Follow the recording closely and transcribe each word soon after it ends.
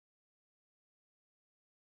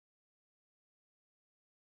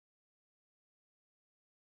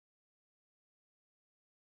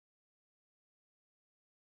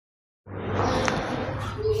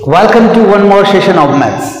Welcome to one more session of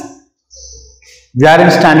maths. We are in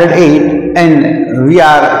standard 8 and we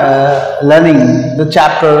are learning the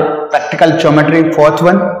chapter practical geometry, fourth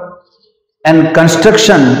one, and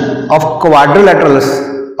construction of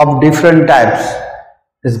quadrilaterals of different types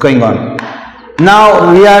is going on.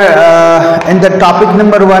 Now we are in the topic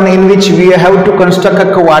number 1, in which we have to construct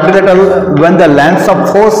a quadrilateral when the lengths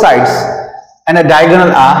of four sides and a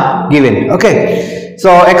diagonal are given. Okay,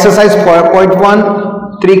 so exercise 4.1,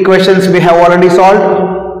 3 questions we have already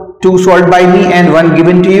solved, 2 solved by me and 1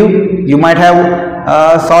 given to you. You might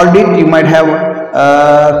have solved it, you might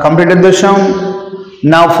have completed the sum.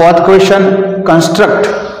 Now fourth question, construct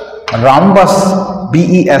rhombus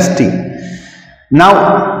BEST.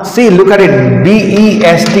 Now see, look at it,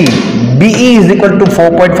 BEST. BE is equal to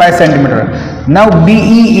 4.5 centimeter. Now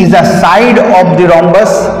BE is a side of the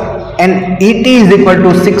rhombus and ET is equal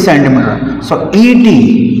to 6 centimeter. So ET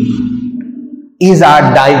is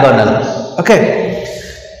our diagonal. Okay.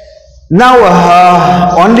 Now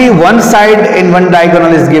only one side and one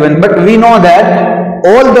diagonal is given, but we know that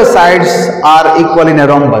all the sides are equal in a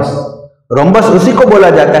rhombus. Rhombus उसी को बोला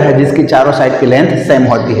जाता है जिसकी चारों side की length same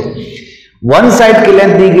होती है. वन साइड की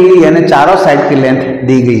लेंथ दी गई है यानी चारों साइड की लेंथ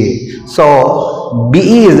दी गई है. सो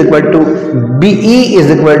BE is equal to BE is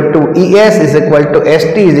equal to ES is equal to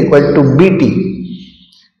ST is equal to BT.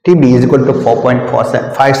 TB is equal to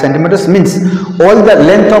 4.5 centimeters, means all the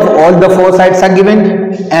length of all the four sides are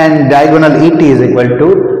given and diagonal ET is equal to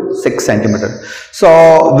 6 centimeters. So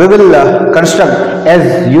we will construct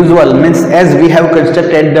as usual, means as we have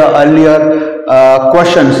constructed the earlier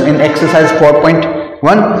questions in exercise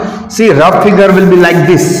 4.1. See, rough figure will be like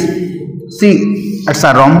this. See, it's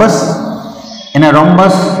a rhombus. In a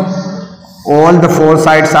rhombus all the four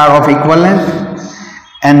sides are of equal length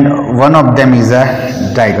and one of them is a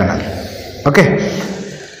diagonal. Okay,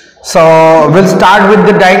 so we'll start with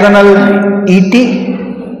the diagonal ET.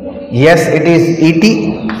 Yes, it is ET.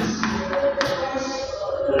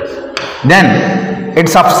 Then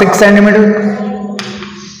it's of 6 centimeter.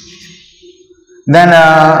 Then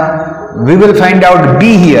we will find out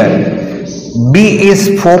B here. B is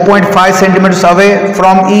 4.5 centimeters away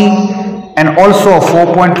from E and also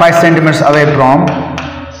 4.5 centimeters away from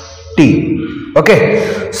T.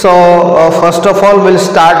 Okay, so first of all we'll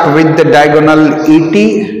start with the diagonal ET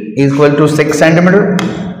equal to 6 centimeter.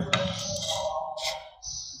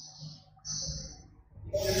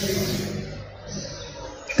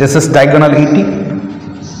 This is diagonal ET,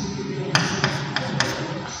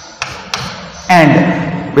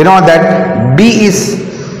 and we know that B is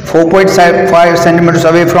 4.5 centimeters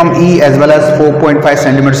away from E as well as 4.5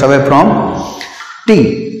 centimeters away from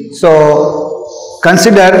T. So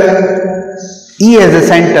consider E as a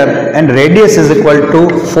center and radius is equal to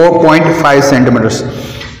 4.5 centimeters.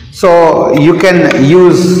 So you can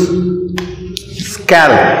use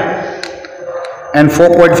scale and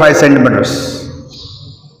 4.5 centimeters.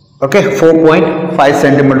 Okay, 4.5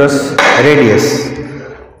 centimeters radius.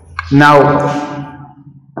 Now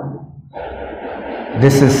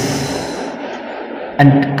this is,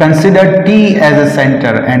 and consider T as a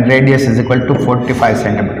center and radius is equal to 45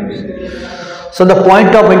 centimeters. So the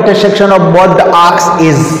point of intersection of both the arcs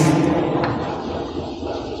is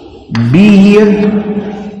B here,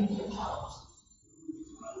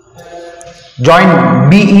 join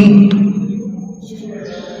BE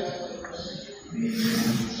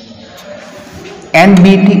and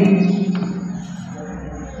BT.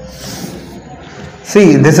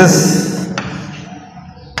 See, this is,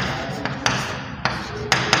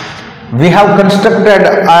 we have constructed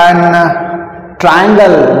an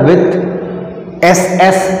triangle with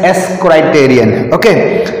SSS criterion.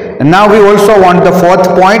 Okay, now we also want the fourth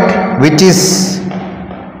point, which is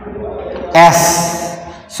S.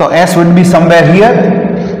 So S would be somewhere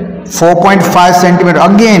here, 4.5 centimeter.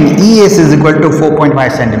 Again ES is equal to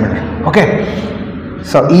 4.5 centimeter. Okay,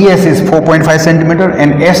 so ES is 4.5 centimeter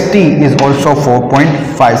and ST is also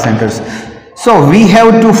 4.5 centimeters. So we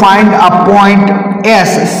have to find a point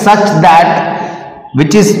S such that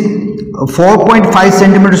which is 4.5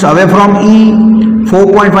 centimeters away from E,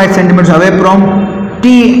 4.5 centimeters away from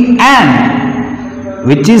T, and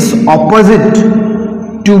which is opposite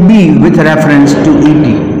to B with reference to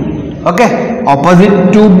ET. Okay,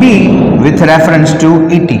 opposite to B with reference to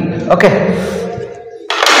ET. Okay,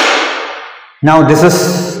 now this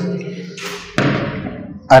is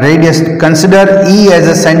a radius. Consider E as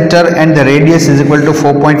a center and the radius is equal to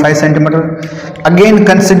 4.5 centimeter. Again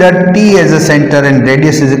consider T as a center and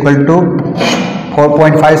radius is equal to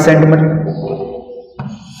 4.5 centimeter.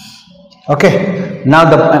 Okay, now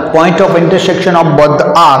the point of intersection of both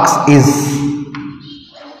the arcs is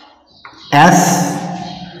S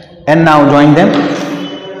and now join them.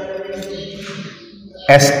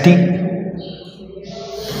 ST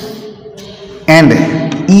and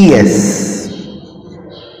ES,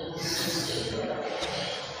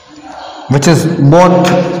 which is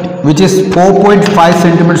 4.5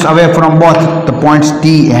 centimeters away from both the points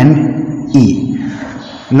T and E.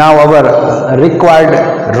 Now our required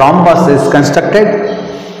rhombus is constructed,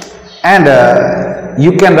 and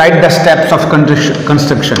you can write the steps of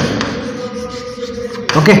construction,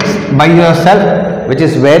 okay, by yourself, which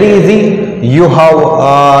is very easy. You have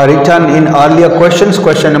written in earlier questions,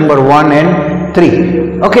 question number 1 and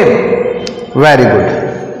 3. Okay, very good.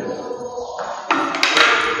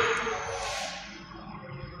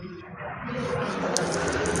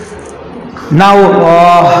 Now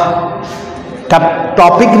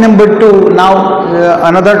topic number 2. Now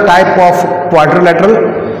another type of quadrilateral.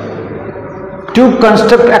 To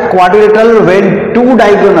construct a quadrilateral when 2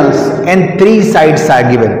 diagonals and 3 sides are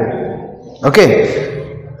given. Okay,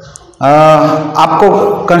 आपको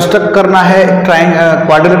construct करना है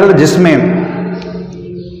quadrilateral जिसमें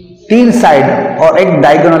 3 side और एक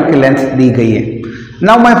diagonal की length दी गई है.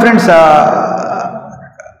 Now my friends,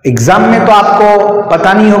 exam में तो आपको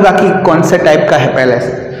पता नहीं होगा कि कौन से टाइप का है पहले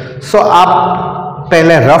से. सो आप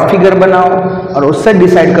पहले रफ फिगर बनाओ और उससे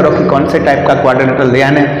डिसाइड करो कि कौन से टाइप का क्वाड्रिलेटरल,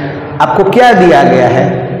 यानी आपको क्या दिया गया है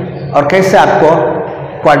और कैसे आपको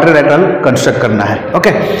क्वाड्रिलेटरल कंस्ट्रक्ट करना है.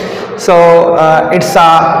 Okay, so it's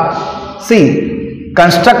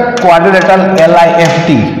construct quadrilateral LIFT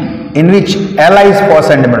in which Li is 4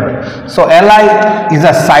 centimeter. So Li is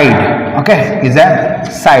a side, okay, is a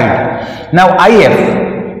side. Now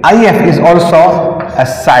IF is also a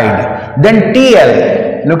side. Then TL,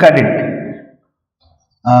 look at it,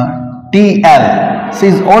 TL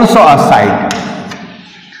is also a side.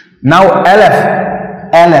 Now LF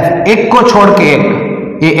एक को छोड़ के एक,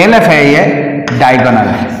 ये LF है, ये diagonal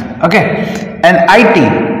है. Okay, and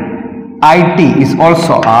IT is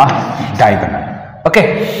also a diagonal. Okay,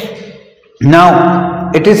 now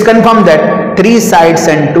it is confirmed that 3 sides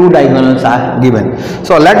and 2 diagonals are given.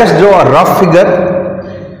 So let us draw a rough figure.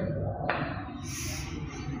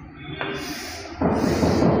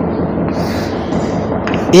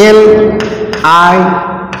 LIFT.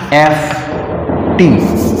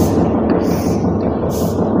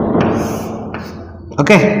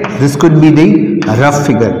 Okay, this could be the rough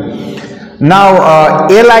figure. Now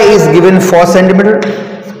Li is given 4 centimeter,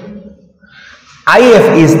 IF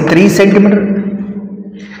is 3 centimeter,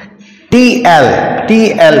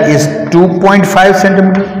 TL is 2.5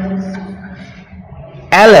 centimeter,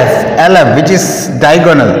 LF which is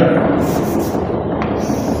diagonal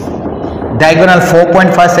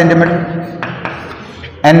 4.5 centimeter,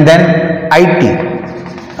 and then IT,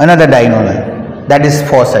 another diagonal, that is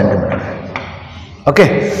 4 centimeter. Okay,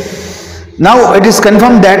 now it is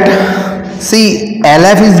confirmed that, see,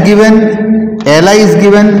 LF is given, Li is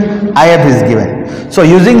given, IF is given. So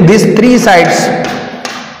using these 3 sides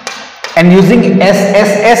and using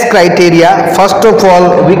SSS criteria, first of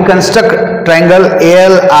all we construct triangle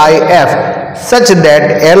ALIF such that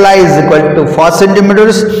Li is equal to 4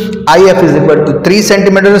 centimeters, IF is equal to 3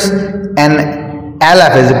 centimeters, and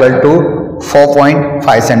LF is equal to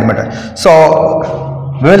 4.5 centimeters. So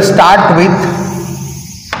we will start with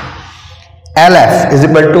LF is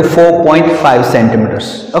equal to 4.5 centimeters.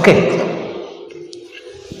 Okay,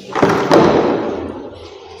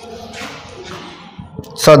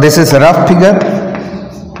 so this is a rough figure.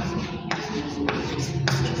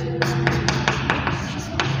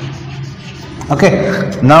 Okay,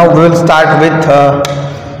 now we will start with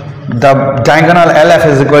the diagonal LF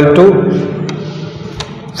is equal to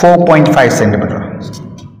 4.5 centimeter.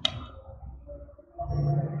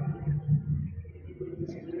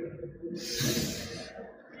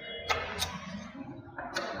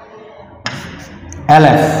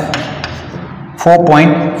 LF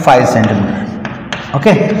 4.5 centimeter.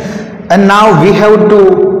 Okay, and now we have to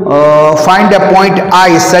find a point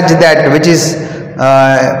I such that which is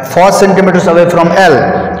 4 centimeters away from L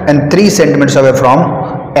and 3 centimeters away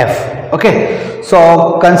from F. Okay,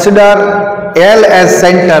 so consider L as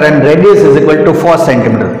center and radius is equal to 4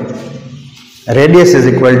 centimeter. Radius is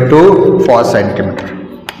equal to 4 centimeter.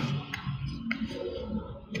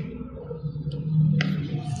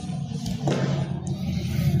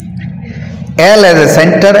 L as a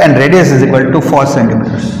center and radius is equal to 4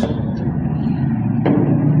 centimeters.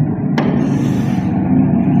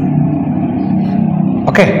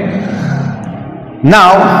 Okay,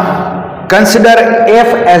 now consider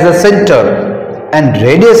F as a center and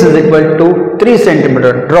radius is equal to 3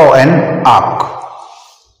 centimeter. Draw an arc.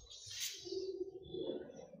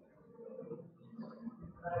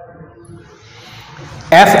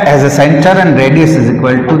 F as a center and radius is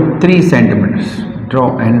equal to 3 centimeters.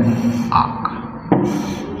 Draw an arc.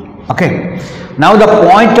 Okay. Now the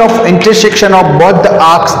point of intersection of both the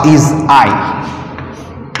arcs is I.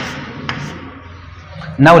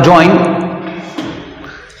 Now join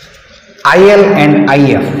IL and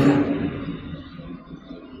IF.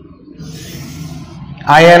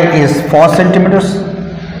 IL is 4 centimeters.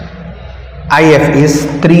 IF is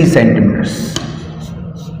 3 centimeters.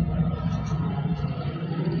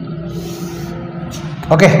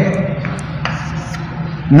 Okay.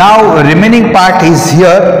 Now remaining part is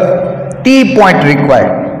here, T point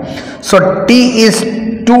required. So T is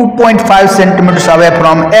 2.5 centimeters away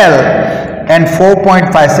from L and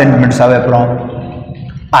 4.5 centimeters away from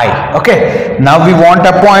I. Okay. Now we want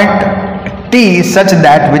a point T such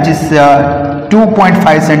that which is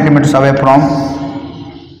 2.5 centimeters away from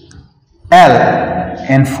L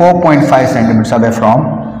and 4.5 centimeters away from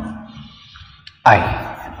I.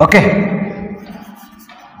 Okay.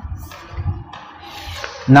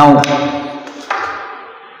 Now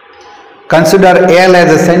consider L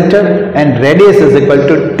as a center and radius is equal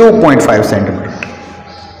to 2.5 centimeters.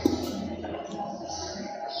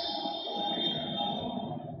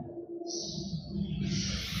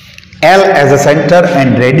 L as a center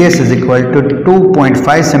and radius is equal to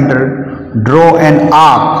 2.5 centimeter. Draw an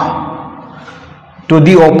arc to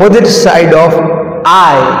the opposite side of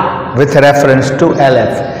I with reference to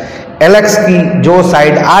LF. LX की जो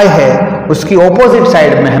side I है उसकी opposite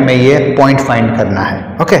side में हमें ये point find करना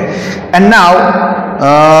है. Okay. And now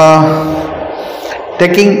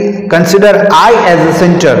taking consider I as a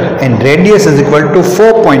center and radius is equal to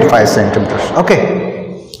 4.5 centimeters. Okay.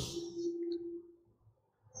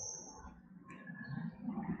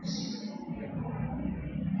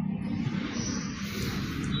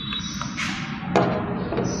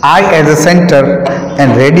 I as a center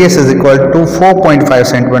and radius is equal to 4.5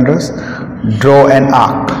 centimeters. Draw an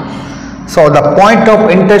arc. So the point of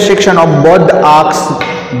intersection of both the arcs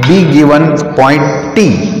be given point T.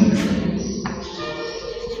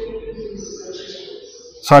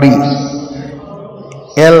 Sorry,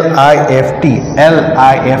 LIFT.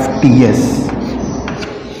 LIFT, yes.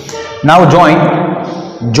 Now join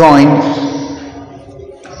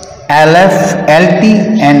LF, LT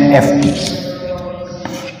and FT.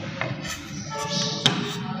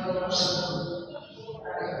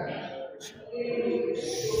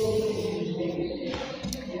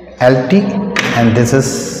 LT and this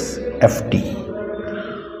is FT.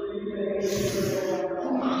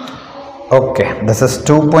 Okay, this is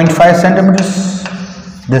 2.5 centimeters.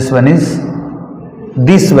 This one is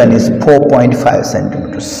 4.5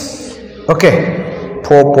 centimeters. Okay,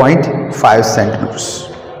 4.5 centimeters.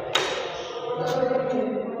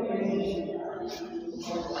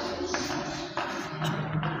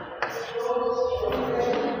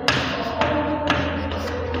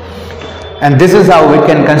 And this is how we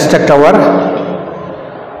can construct our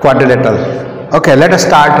quadrilateral. Okay, let us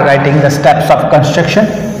start writing the steps of construction,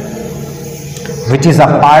 which is a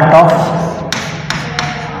part of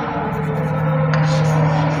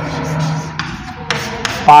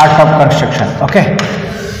construction. Okay.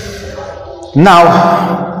 Now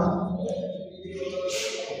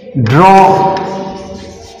draw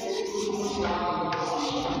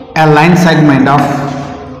a line segment of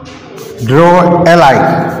LI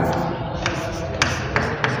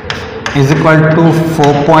is equal to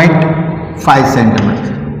 4.5 centimeters.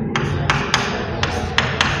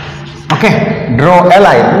 Okay, draw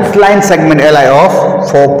LI, this line segment LI of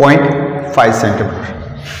 4.5 centimeters.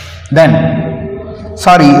 Then,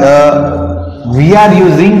 sorry, we are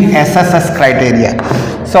using SSS criteria.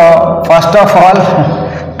 So, first of all,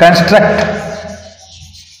 construct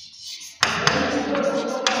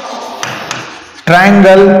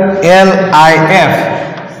triangle LIF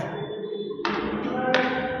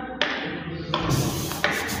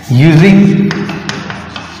using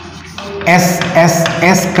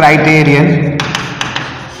SSS criterion.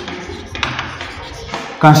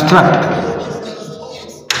 Construct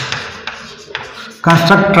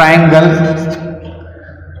triangle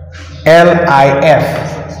LIF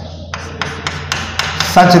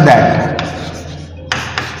such that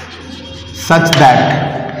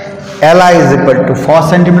LI is equal to 4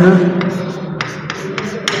 centimeters,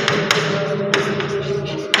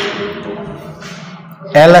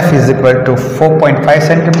 LF is equal to 4.5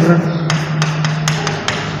 centimeters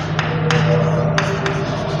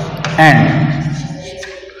and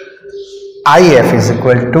IF is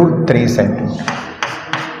equal to 3 centimeters.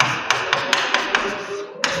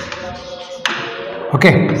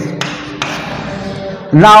 Okay.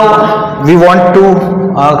 Now we want to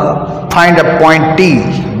find a point T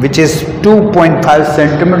which is 2.5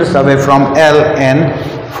 centimeters away from L and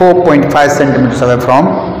 4.5 centimeters away from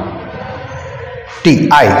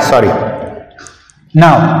I. Sorry.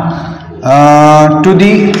 Now to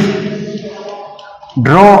the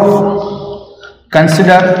draw,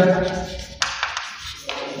 consider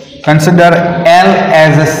L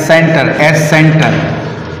as a center,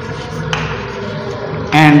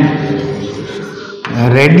 and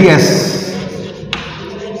radius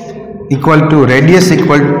equal to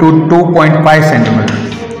 2.5 centimeter.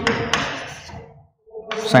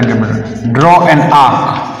 Draw an arc,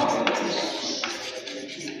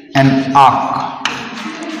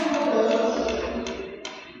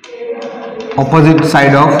 opposite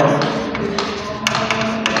side of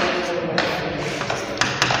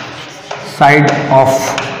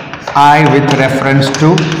I with reference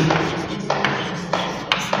to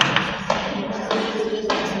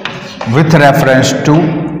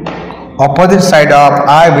opposite side of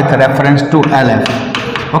I with reference to LF.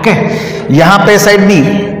 Okay, यहाँ पे side नहीं,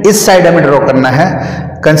 इस side हमें draw करना है.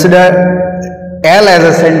 Consider L as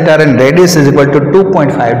a center and radius is equal to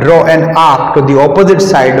 2.5. Draw an arc to the opposite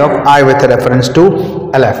side of I with reference to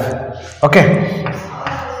LF. Okay.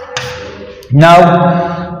 Now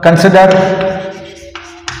consider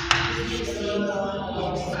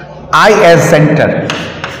I as center.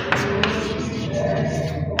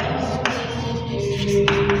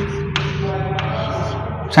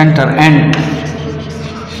 And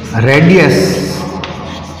radius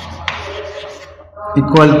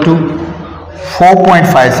equal to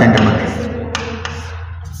 4.5 centimeter.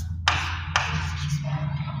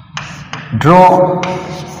 Draw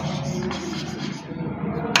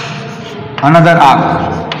another arc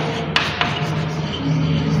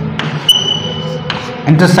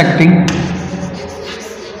intersecting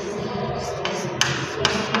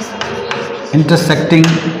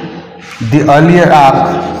the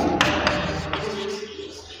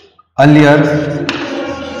earlier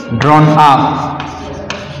drawn arc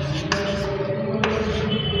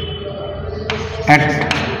at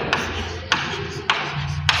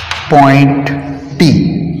point T.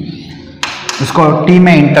 इसको T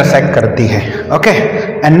में intersect करती है. Okay,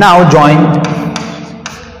 and now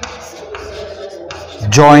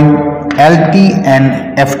join LT and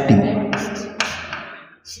FT.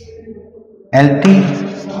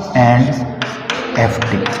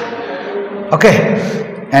 Okay,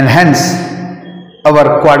 and hence our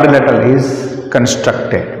quadrilateral is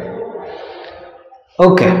constructed.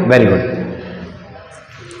 Okay, very good.